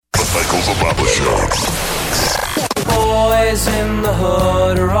Michael Zavala Show. Boys in the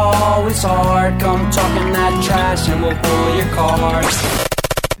hood are always hard. Come talking that trash and we'll pull your card.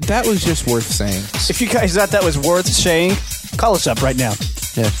 That was just worth saying. If you guys thought that was worth saying, call us up right now.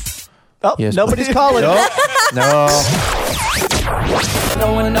 Yes. Oh, Yes, nobody's calling. No.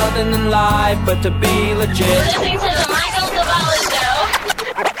 Knowing nothing in life but to be legit. Listening to the Michael Zavala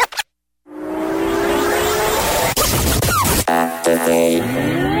Show.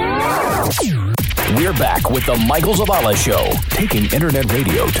 We're back with the Michael Zavala Show, taking internet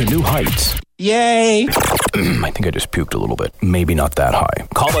radio to new heights. Yay! I think I just puked a little bit. Maybe not that high.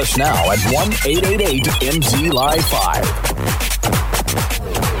 Call us now at 1-888-MZ-Live5.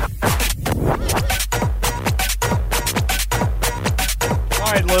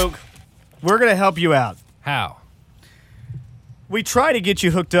 All right, Luke. We're going to help you out. How? We try to get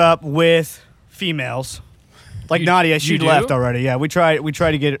you hooked up with females. Like Nadia, she left already. Yeah, we try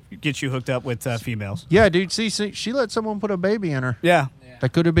to get you hooked up with females. Yeah, dude. See, she let someone put a baby in her. Yeah.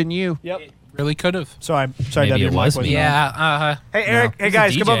 That could have been you. Yep. Really could have. Sorry, Maybe it was me. Yeah. Hey, Eric. No. Hey,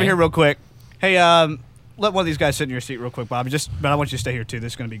 guys, come DJ. over here real quick. Hey, let one of these guys sit in your seat real quick, Bob. But I want you to stay here too.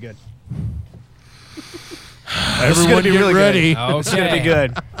 This is going to be good. This is going to be really ready. good. This is going to be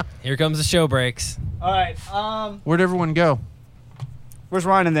good. Here comes the show breaks. All right. Where'd everyone go? Where's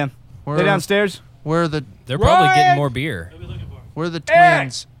Ryan and them? They downstairs? Where are the? They're probably getting more beer. Where are the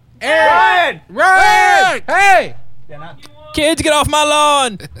twins? Ryan! Ryan! Hey! Kids, get off my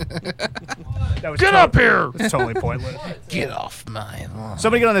lawn! Get up here! It's totally pointless. Get off my lawn.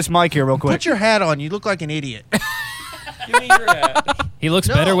 Somebody get on this mic here real quick. Put your hat on. You look like an idiot. Give me your hat. He looks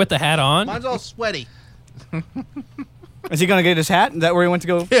better with the hat on. Mine's all sweaty. Is he going to get his hat? Is that where he went to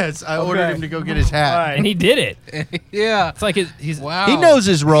go? Yes, I ordered him to go get his hat. All right. And he did it. Yeah. It's like he's Wow. He knows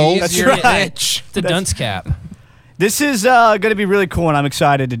his role. That's right. It's a dunce cap. This is going to be really cool, and I'm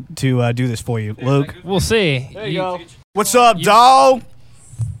excited to do this for you, Luke. We'll see. There you go. What's up, dog?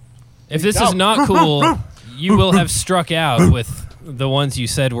 If this is not cool, you will have struck out with the ones you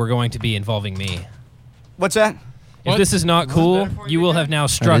said were going to be involving me. What's that? If this is not cool, you will have now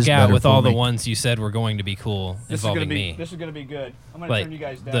struck is out better with for all the me. ones you said were going to be cool involving me. This is going to be good. I'm going to Like turn you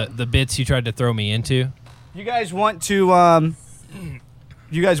guys down. the bits you tried to throw me into. You guys want to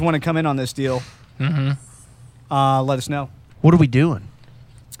come in on this deal? Mm-hmm. Let us know. What are we doing?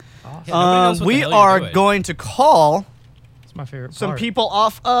 We are going to call It's my favorite some part. people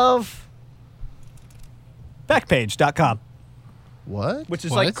off of Backpage.com, What? which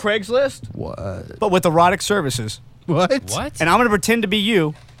is What? like Craigslist, What? but with erotic services. What? What? And I'm going to pretend to be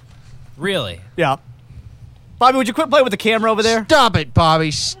you. Really? Yeah. Bobby, would you quit playing with the camera over there? Stop it,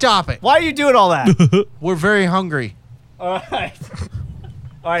 Bobby. Stop it. Why are you doing all that? We're very hungry. All right.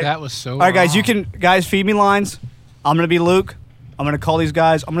 All right. That was so All right, guys, you wrong. can feed me lines. I'm going to be Luke. I'm going to call these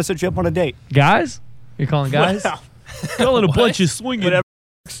guys. I'm going to set you up on a date. Guys? You're calling guys? Well, Calling a bunch of swinging. Whatever.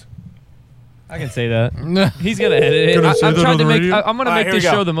 I can say that. He's gonna edit it. Gonna say I'm that trying on to the make. radio? I'm gonna All right, make here this we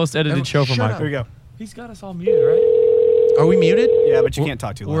go. show the most edited show for Shut Michael. Here we go. He's got us all muted, right? Are we muted? Yeah, but you can't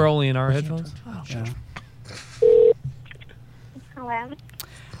talk too loud. We're only in our headphones. Hello.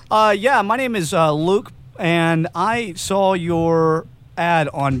 Yeah, my name is Luke, and I saw your ad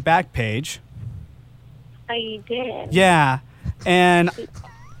on Backpage. Oh, you did? Yeah, and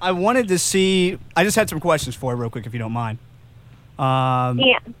I wanted to see. I just had some questions for you, real quick, if you don't mind.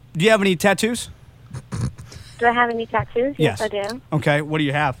 Yeah. Do you have any tattoos? Do I have any tattoos? Yes. I do. Okay, what do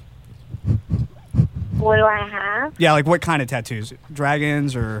you have? What do I have? Yeah, like what kind of tattoos?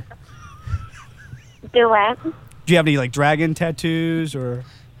 Dragons or? Duet? Do you have any like dragon tattoos or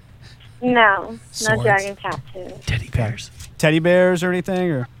No. Swords. No dragon tattoos. Teddy bears. teddy bears or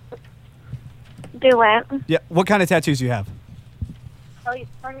anything? Or Duet? yeah, what kind of tattoos do you have? Oh, you're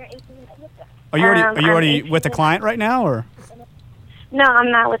 18. Are you already I'm with the 18. client right now or? No,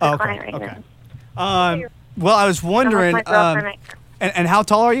 I'm not with the Oh, okay, client right okay. now. Well, I was I'm wondering, with my girlfriend right now. and how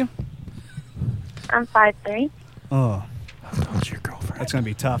tall are you? I'm 5'3". Oh, How's your girlfriend? that's gonna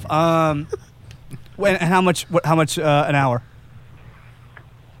be tough. And how much? How much an hour?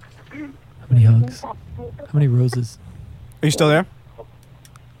 How many hugs? How many roses? Are you still there?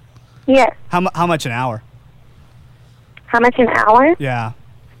 Yes. How much an hour? How much an hour? Yeah.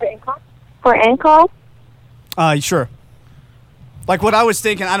 For in-call? Sure. Like what I was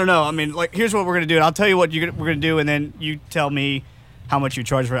thinking, I don't know. I mean, like here's what we're gonna do. I'll tell you what we're gonna do, and then you tell me how much you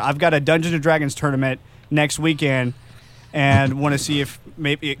charge for it. I've got a Dungeons and Dragons tournament next weekend, and want to see if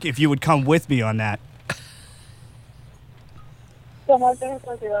maybe if you would come with me on that.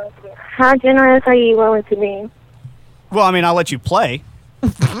 How generous are you willing to be? Well, I mean, I'll let you play.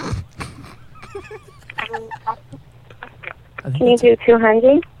 I think Can you that's, do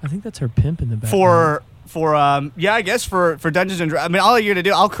 200? I think that's her pimp in the back. Yeah, I guess for Dungeons and Dragons. I mean, all you're gonna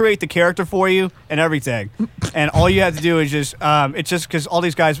do, I'll create the character for you and everything, and all you have to do is just it's just because all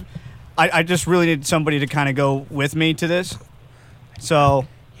these guys, I just really need somebody to kind of go with me to this. So,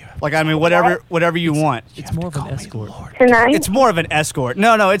 like, I mean, whatever you want. It's more of an escort. Tonight? It's more of an escort.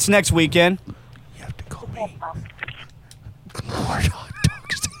 No, it's next weekend. You have to call me Lord Hot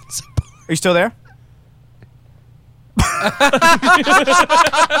Dog Zanzibar. Are you still there?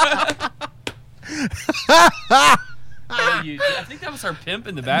 I think that was her pimp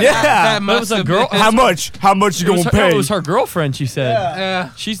in the back. Yeah. That was a girl. How much? How much you gonna pay? It was her girlfriend. She said.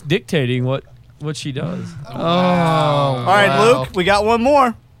 Yeah. She's dictating what she does. Oh. All right, Luke, we got one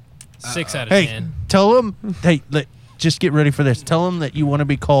more. 6 out of Hey, 10. tell him. Hey, just get ready for this. Tell him that you want to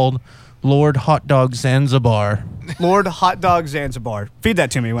be called Lord Hot Dog Zanzibar. Lord Hot Dog Zanzibar. Feed that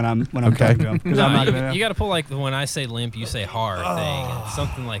to me when I'm Okay. talking to him. 'Cause I'm not gonna- You got to pull like the when I say limp, you say hard thing,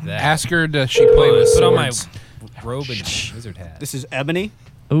 something like that. Ask her, does she play with Put on my swords? robe and wizard hat. This is Ebony.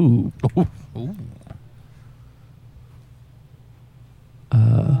 Ooh.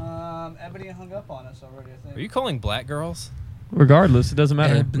 Ebony hung up on us already, I think. Are you calling black girls? Regardless, it doesn't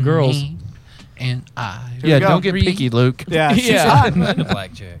matter. Ebony Girls. and I. Yeah, go. don't get picky, Luke. Yeah, she's Yeah. hot. I'm into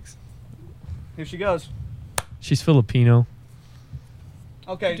black chicks. Here she goes. She's Filipino.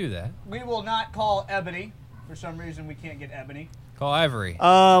 Okay. Do that. We will not call Ebony. For some reason, we can't get Ebony. Call Ivory.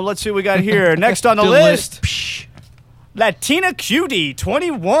 Let's see what we got here. Next on the list, Latina Cutie,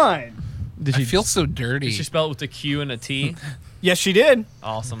 21. Did I she feel so dirty. Did she spell it with a Q and a T? Yes, she did.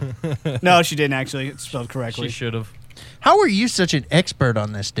 Awesome. No, she didn't actually. It's spelled correctly. She should have. How are you such an expert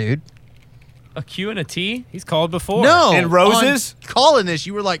on this, dude? A Q and a T? He's called before. No. And roses? on calling this,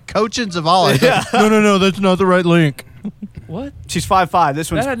 you were like coaching Zavala. Yeah. No, that's not the right link. What? She's 5'5".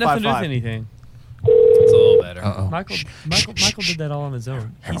 This one's That had nothing to do with 5'5". anything. It's a little better. Uh-oh. Michael did that all on his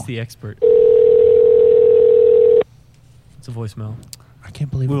own. He's the expert. It's a voicemail. I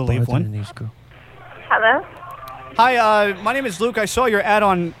can't believe We'll we're leave one. in these girls. Hello? Hi, my name is Luke. I saw your ad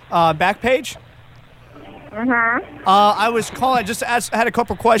on Backpage. Mm-hmm. I was calling just to ask. I had a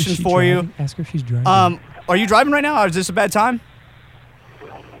couple questions for you. Ask her if she's driving. Are you driving right now, or is this a bad time?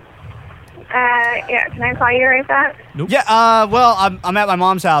 Yeah, can I call you right back? Yeah. Well, I'm at my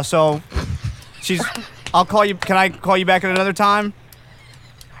mom's house, so I'll call you. Can I call you back at another time?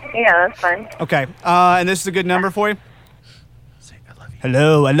 Yeah, that's fine. Okay. And this is a good number for you.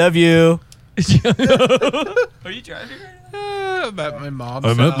 Hello, I love you. Are you driving? I'm at my mom's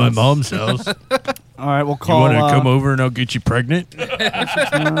I'm at my mom's house. All right, we'll call. over and I'll get you pregnant?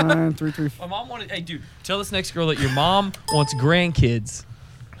 933. My mom wanted. Hey, dude, tell this next girl that your mom wants grandkids,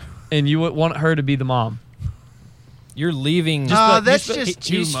 and you would want her to be the mom. You're leaving. That's just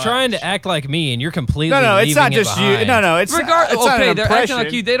too He's much. trying to act like me, and you're completely. No, it's leaving not it just you. behind. No, it's Regardless, it's not okay, an they're acting impression.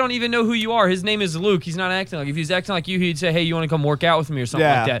 like you. They don't even know who you are. His name is Luke. He's not acting like. If he's acting like you, he'd say, "Hey, you want to come work out with me or something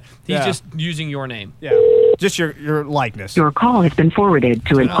Yeah. like that." He's Yeah. just using your name. Yeah, just your likeness. Your call has been forwarded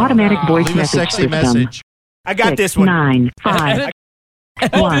to an automatic voice Leave a message sexy system. message. I got this one. 695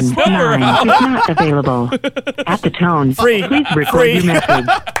 This number 19 is not available. At the tone, Free. please record Free. your message.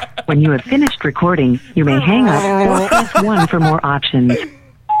 When you have finished recording, you may hang up or press 1 for more options.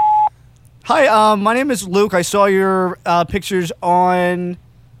 Hi, my name is Luke. I saw your pictures on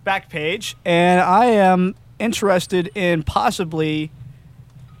Backpage, and I am interested in possibly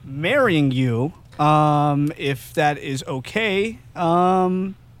marrying you, if that is okay.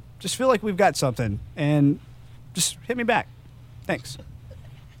 Just feel like we've got something, and just hit me back. Thanks.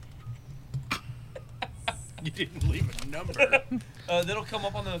 You didn't leave a number. That'll come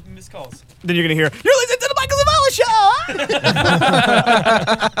up on the missed calls. Then you're gonna hear, "You're listening to the Michael Zavala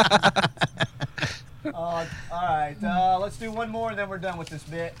Show." All right, let's do one more, and then we're done with this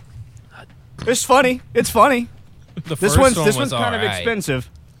bit. It's funny. It's funny. The This first one's one this was one's kind of all right. expensive.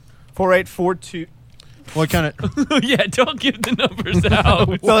 4842. What kind of? Yeah, don't give the numbers out.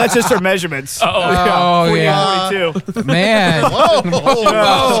 No, that's just her measurements. Oh, yeah. 42. Man.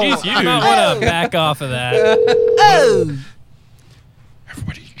 Whoa! She's You huge. might want to back off of that.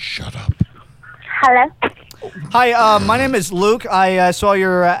 Everybody, shut up. Hello? Hi, my name is Luke. I saw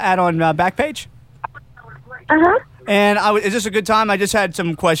your ad on Backpage, Uh-huh. and is this a good time? I just had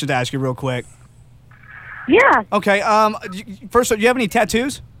some questions to ask you real quick. Yeah. Okay. First, do you have any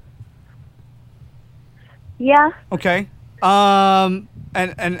tattoos? Yeah. Okay. And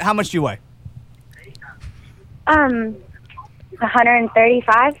how much do you weigh?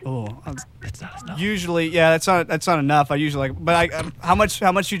 135. Oh, that's not enough. Usually, yeah, that's not enough. I usually but how much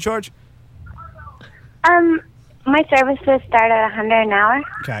do you charge? My services start at 100 an hour.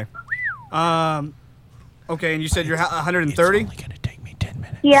 Okay. Okay, and you said you're 130?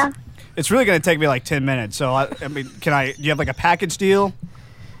 Yeah. It's really going to take me like 10 minutes. So, I mean, do you have like a package deal?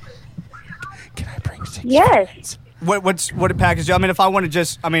 Yes. What a package deal? I mean, if I want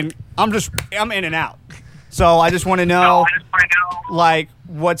to I'm in and out. So I just want to know, like,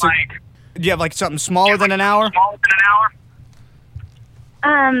 do you have like something smaller than an hour?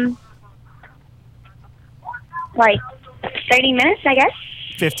 Like 30 minutes, I guess.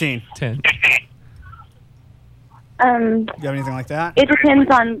 15. 10. Do you have anything like that? It depends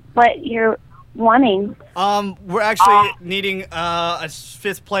on what you're wanting. We're actually needing a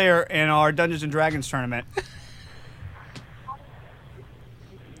 5th player in our Dungeons and Dragons tournament.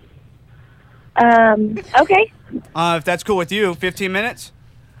 Okay. If that's cool with you, 15 minutes?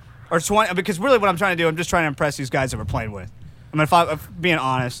 Or 20, because really what I'm trying to do, I'm just trying to impress these guys that we're playing with. I mean, if being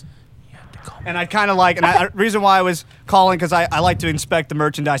honest. And I'd kind of like, the reason why I was calling, because I like to inspect the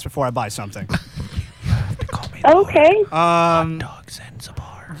merchandise before I buy something. Okay.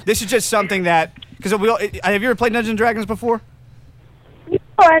 This is just something that, because have you ever played Dungeons and Dragons before? No,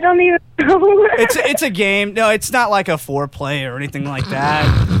 I don't even know. It's a game. No, it's not like a 4-player or anything like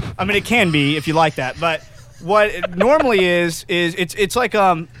that. I mean, it can be if you like that, but what it normally is it's like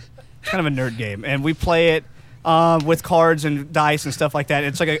kind of a nerd game, and we play it with cards and dice and stuff like that.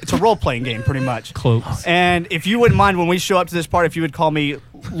 It's a role-playing game, pretty much. Close. And if you wouldn't mind when we show up to this party, if you would call me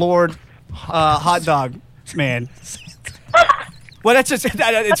Lord Hot Dog Man. Well, that's just,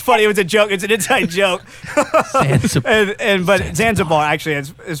 it's funny. It was a joke. It's an inside joke. But Zanzibar actually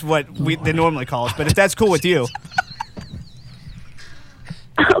is what they normally call us. But if that's cool with you.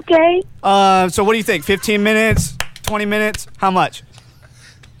 Okay. So what do you think? 15 minutes? 20 minutes? How much?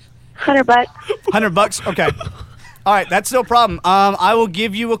 $100. $100? Okay. All right. That's no problem. I will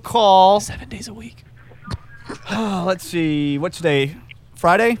give you a call. 7 days a week. Let's see. What's today?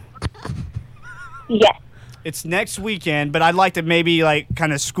 Friday? Yes. It's next weekend, but I'd like to maybe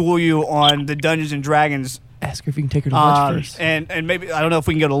kind of school you on the Dungeons and Dragons. Ask her if you can take her to lunch first. And maybe, I don't know if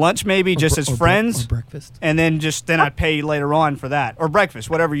we can go to lunch maybe, just as friends. Or breakfast. And then I pay you later on for that. Or breakfast,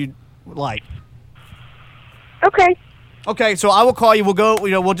 whatever you would like. Okay. Okay, so I will call you. We'll go,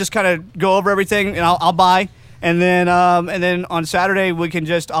 we'll just kind of go over everything, and I'll buy. And then on Saturday,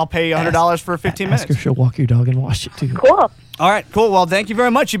 I'll pay $100 for 15 minutes. Ask her if she'll walk your dog and wash it too. Cool. All right, cool. Well, thank you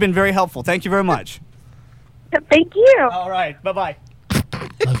very much. You've been very helpful. Thank you very much. Thank you. All right, bye-bye.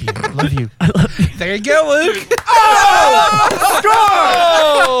 Love you. There you go, Luke.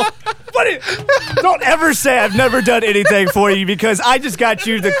 Oh! Buddy, don't ever say I've never done anything for you, because I just got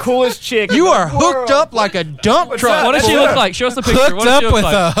you the coolest chick. You in the are hooked world. up like a dump truck. What does she look like? Show us the picture. Hooked What does she up look with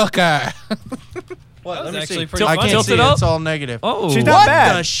like? a hooker. That was actually see. pretty I funny. can't see Tilt it it. up? It's all negative. Oh, She's not What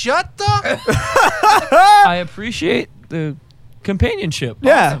bad. the shut the? I appreciate the companionship.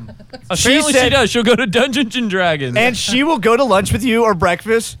 Yeah. Apparently she said- does. She'll go to Dungeons and Dragons. And she will go to lunch with you or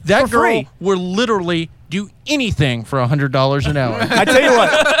breakfast That for free. girl will literally do anything for $100 an hour. I tell you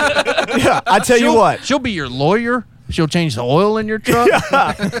what. Yeah, I tell you what. She'll be your lawyer. She'll change the oil in your truck.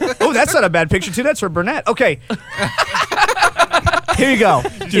 Oh, that's not a bad picture too. That's for Burnett. Okay. Here you go.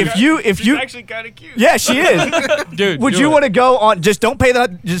 If you actually kind of cute. yeah, she is. Dude, Would do you it. want to go on? Just don't pay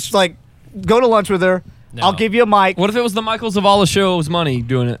the. Just go to lunch with her. No. I'll give you a mic. What if it was the Michael Zavala show's money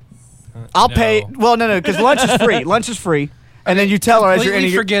doing it? I'll No. pay. Well, no, because lunch is free. Lunch is free, and then you tell her as you're in.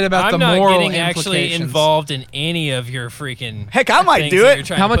 Completely forget about I'm the not moral getting actually implications. involved in any of your freaking. Heck, I might things do that it. you're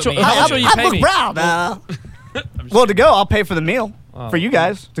trying How to much put me how into. much will you pay me? Well, to go, I'll pay for the meal for you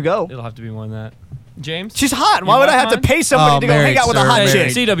guys to go. It'll have to be more than that. James? She's hot. Why would I have to pay somebody to go hang out with a hot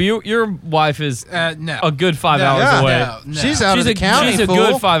married, chick? CW, your wife is No. a good 5 No, hours yeah, away. no. She's out She's of the county, she's a fool.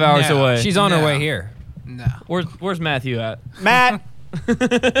 good 5 hours No. away. She's on her No. way here. No. Where's Matthew at? Matt.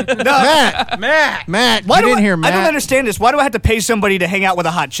 Matt, Why get do in here, I Matt. don't understand this. Why do I have to pay somebody to hang out with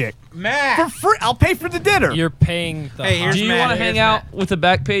a hot chick? Matt. For free. I'll pay for the dinner. You're paying the. Hey, here's Do you Matt, want to here's hang Matt. out with the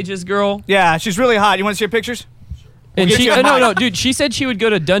back pages girl? Yeah, she's really hot. You want to see her pictures? And get she you a mic. no, dude. She said she would go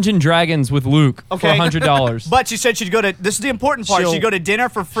to Dungeon Dragons with Luke Okay. for $100. But she said she'd go to. This is the important part. She'll- She'd go to dinner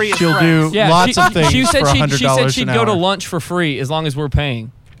for free. as She'll friends. do yeah, lots she, of things she said for she $100 said she'd an go to hour. lunch for free as long as we're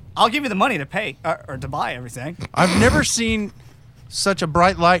paying. I'll give you the money to pay or to buy everything. I've never seen such a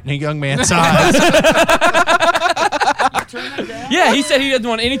bright light in a young man's eyes. Yeah, he said he doesn't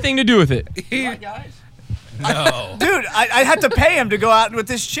want anything to do with it. No. Dude, I had to pay him to go out with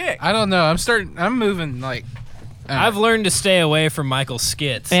this chick. I don't know. I'm moving like. I've learned to stay away from Michael's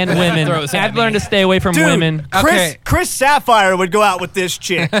skits And women. Throws at I've learned me. to stay away from Dude, women. Okay. Chris Sapphire would go out with this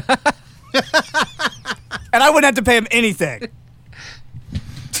chick. And I wouldn't have to pay him anything.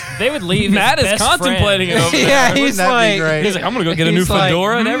 they would leave. Matt his is best contemplating friend. it over there. Yeah, he's Wouldn't that be like, great? He's like, I'm gonna go get a new He's like,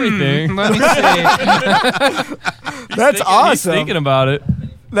 fedora and everything. Let me see. That's awesome. He's thinking about it.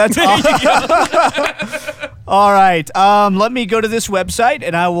 That's awesome. All right. Let me go to this website,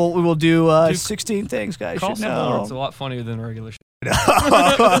 and we will do 16 things, guys. Call Should some more. know. It's a lot funnier than regular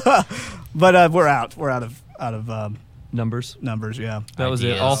But we're out. We're out of numbers. numbers. Yeah. That was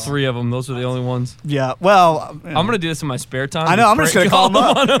it. All three of them. Those were the only ones. Yeah. Well, I'm gonna do this in my spare time. I know, I'm just gonna call them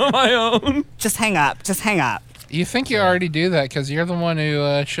up. on my own. just hang up. Just hang up. You think you already do that because you're the one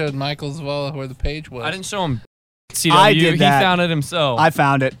who showed Michael Zavala where the page was. I didn't show him. CW. I did that. He found it himself. I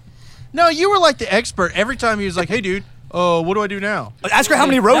found it. No, you were like the expert. Every time he was like, "Hey, dude, what do I do now?" Ask her how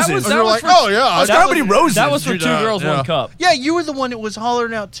many roses. And that you're was like, for- "Oh yeah, Ask her how many roses. That was for Do two that, girls, yeah. one cup. Yeah, you were the one that was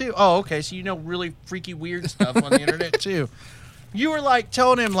hollering out too. Oh, okay, so you know really freaky weird stuff on the internet too. You were like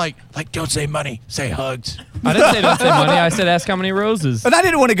telling him like don't say money, say hugs. I didn't say don't say money. I said ask how many roses. And I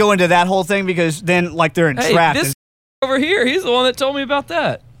didn't want to go into that whole thing because then they're entrapped. Hey, this over here, he's the one that told me about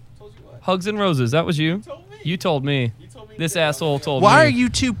that. Hugs and roses. That was you. You told me. This asshole told me. Why are you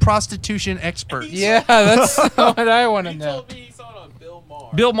two prostitution experts? Yeah, that's what I want to know.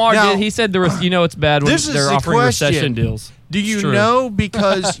 Bill Maher Now- did. He said there was. It's bad when This is they're the offering question. recession deals. Do It's you true. know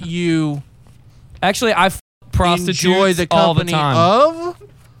because you Actually, I prostitutes enjoy the all the company time. of,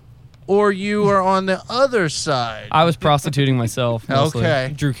 or you are on the other side? I was prostituting myself. Mostly.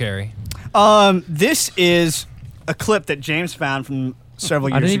 Okay. Drew Carey. This is a clip that James found from several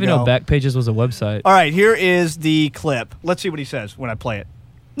years I didn't even ago. know Backpages was a website. All right, here is the clip. Let's see what he says when I play it.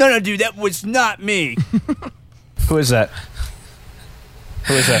 No, dude, that was not me. Who is that?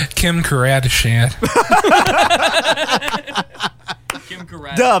 Who is that? Kim Kardashian. Kim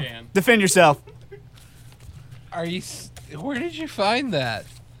Kardashian. Dub, defend yourself. Are you? Where did you find that?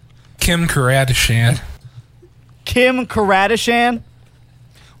 Kim Kardashian. Kim Kardashian?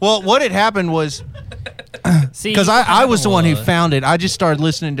 Well, what had happened was because I was the one who found it. I just started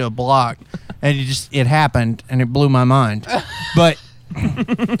listening to a block, and it happened, and it blew my mind. But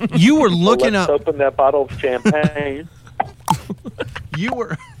you were looking Let's up. open that bottle of champagne.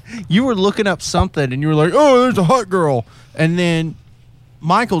 You were looking up something, and you were like, "Oh, there's a hot girl," and then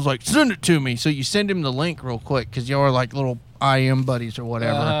Michael's like, "Send it to me." So you send him the link real quick because y'all are like little IM buddies or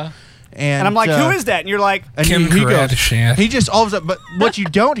whatever. And I'm like, who is that? And you're like, and Kim he goes, Kardashian. he just all of a sudden, but what you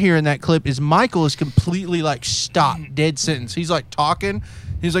don't hear in that clip is Michael is completely like stopped, dead sentence. He's like talking.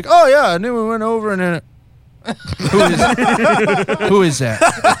 He's like, "Oh yeah," and then we went over and then. Who is that?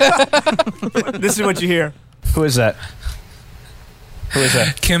 This is what you hear. Who is that? Who is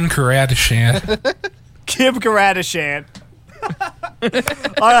that? Kim Kardashian. Kim Kardashian.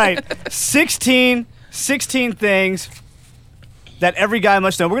 All right, 16 things that every guy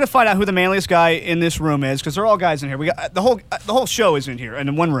must know. We're gonna find out who the manliest guy in this room is because they're all guys in here. We got the whole show is in here and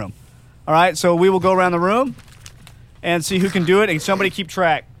in one room. All right, so we will go around the room and see who can do it, and somebody keep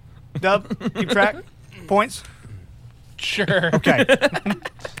track. Dub, keep track. Points. Sure. Okay.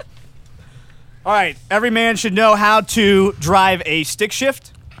 All right, every man should know how to drive a stick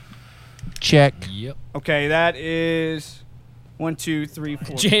shift. Check. Yep. Okay, that is 1, 2, 3,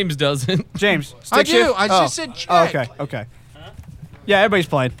 4. James doesn't. James, stick I do. shift? I Oh. just said check. Oh, okay. Yeah, everybody's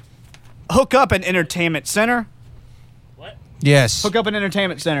playing. Hook up an entertainment center. Yes. Hook up an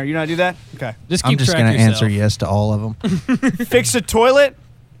entertainment center. You know how to do that? Okay. Just I'm keep just track gonna yourself. answer yes to all of them. Fix a toilet.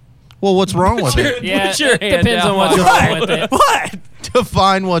 Well, what's wrong with it? Yeah, Put your it hand depends down, on what's Michael. wrong with it. What?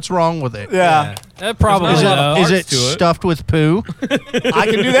 Define what's wrong with it. Yeah. That probably There's not a lot of Is parts it to it. stuffed with poo? I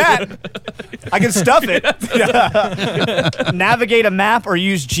can do that. I can stuff it. Navigate a map or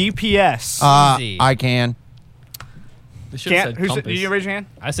use GPS. Easy. I can. They should have Can't. said Who's compass. did you raise your hand?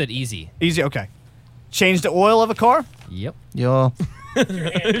 I said easy. Easy. Okay. Change the oil of a car. Yep. Yo.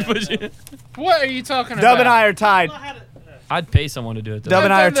 What are you talking about? Dub and I are tied. I'd pay someone to do it. Though. Dub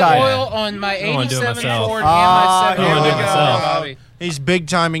and I are I've done tied. the oil on my I wanna do it 87 myself. Ford Ah, and my here 70 we go. Bobby. He's big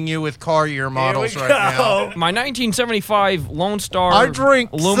timing you with car year models Here we right now. go. My 1975 Lone Star. I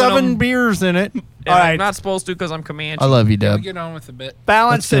drink aluminum, 7 beers in it. and All right. I'm not supposed to because I'm Comanche. I love you, Can we Deb. get on with the bit?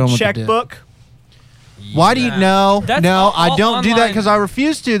 Balance Let's get a on with the dip. checkbook. Why do you know? That's No, all I don't do that online. because I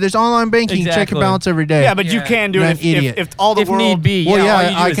refuse to. There's online banking. Check Exactly. your balance every day. Yeah, but you Yeah. can do You're it an if, idiot. if all the if world. need be, Well, yeah, all yeah,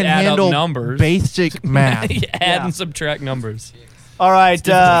 you do I is can add handle up numbers. basic math. Add Yeah. and subtract numbers. All right.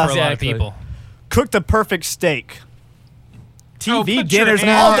 For a lot of Exactly. people. Cook the perfect steak. TV put your dinners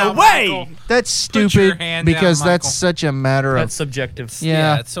hand all the down, way. Michael. That's Put your stupid hand because down, that's Michael. such a matter That's of. subjective.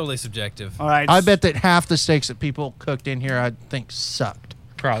 Yeah. It's totally subjective. All right. I bet that half the steaks that people cooked in here, I think, sucked.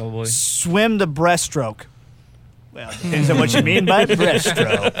 Probably. Swim the breaststroke. Well, depends on what you mean by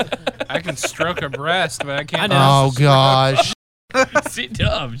breaststroke. I can stroke a breast, but I can't. I know. Oh gosh. See,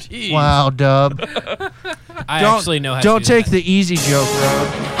 Dub, jeez. Wow, Dub. I Don't- actually know how Don't to do take that. the easy joke road.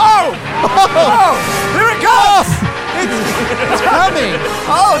 Oh! Oh! Here it comes! It's coming.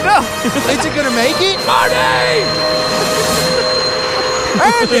 Oh, no! Is it gonna make it? Marty!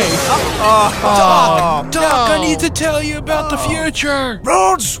 Andy! Doc, I need to tell you about the future.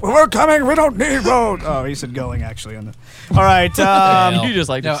 Roads! We're coming. We don't need roads. Oh, he said going, actually. On the. All right. You just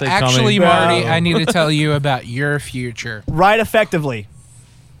like to No, say actually, coming. Marty, I need to tell you about your future. Write effectively.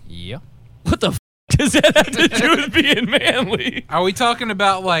 Yeah. What the f*** does that have to do with being manly? Are we talking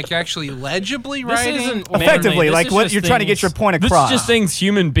about like actually legibly This writing? isn't Effectively, manly. This like is what just you're trying to get your things- point This across. is just things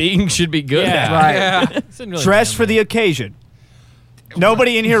human beings should be good Yeah. at. Right. Yeah. This isn't really Dress manly. for the occasion.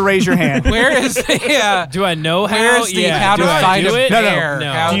 Nobody in here raise your hand. Where is the? Do I know how? Where's the yeah. how to Do I fight do a it? bear?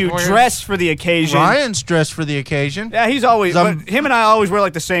 No. How- Do you where's- dress for the occasion? Ryan's dressed for the occasion. Yeah, he's always. I'm- But him and I always wear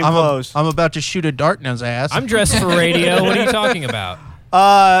like the same clothes. I'm about to shoot a dart in his ass. I'm dressed for radio. What are you talking about?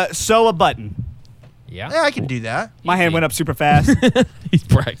 Sew a button. Yeah. Yeah, I can do that. My hand went up super fast. He's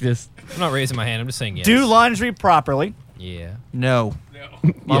practiced. I'm not raising my hand. I'm just saying yes. Do laundry properly. Yeah. No.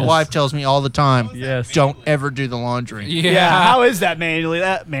 My Yes. wife tells me all the time. Yes. Don't ever do the laundry. Yeah. How is that manually?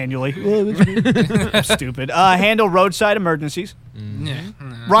 I'm stupid. Handle roadside emergencies.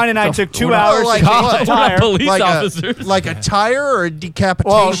 Ryan and I took 2 hours like to what? change a tire. Police Like officers. like a tire or a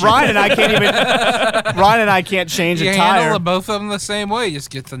decapitation? Well, Ryan and I can't even. Ryan and I can't change You a handle tire. both of them the same way. You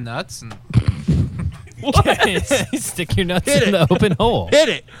just get the nuts and Stick your nuts Hit in it. the open hole. Hit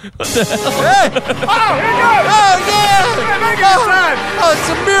it. Hey! Oh, here it goes! Oh, yeah! Make it time! Oh, it's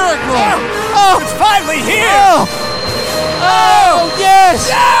a miracle. Oh, it's finally here! Oh, oh yes!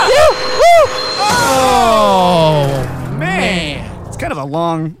 Oh, Man, it's kind of a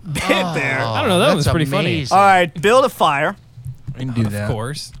long bit there. I don't know. That was pretty funny. All right, build a fire. I can do that. Of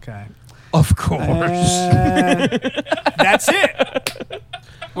course. Okay. Of course. That's it.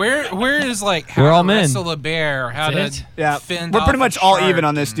 where is like how We're to all men. wrestle a bear? How That's to it? Yeah, fend we're off pretty a much all shark even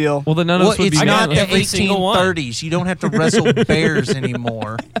on this and- deal. Well, then none of Well, us would it's be not manly. the Every single one. 1830s. You don't have to wrestle bears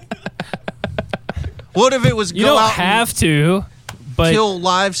anymore. What if it was You go don't out have to, but kill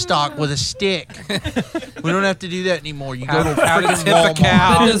livestock with a stick? We don't have to do that anymore. You go to How to freaking tip a Walmart.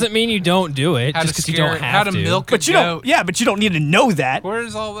 cow. that doesn't mean you don't do it. How Just to because you scare- don't have how to milk a But you don't. goat. Yeah, but you don't need to know that.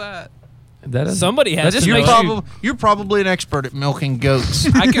 Where's all that? That is, Somebody has that to just make makes you- you. You're probably an expert at milking goats.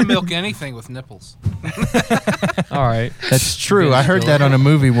 I can milk anything with nipples. All right. That's true. I heard that on a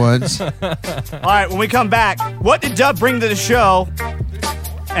movie once. All right, when we come back, what did Dub bring to the show?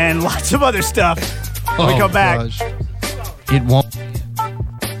 And lots of other stuff. When we come back. Gosh. It won't.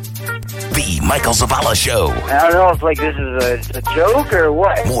 The Michael Zavala Show. I don't know if like this is a joke or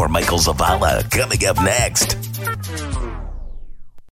what. More Michael Zavala coming up next.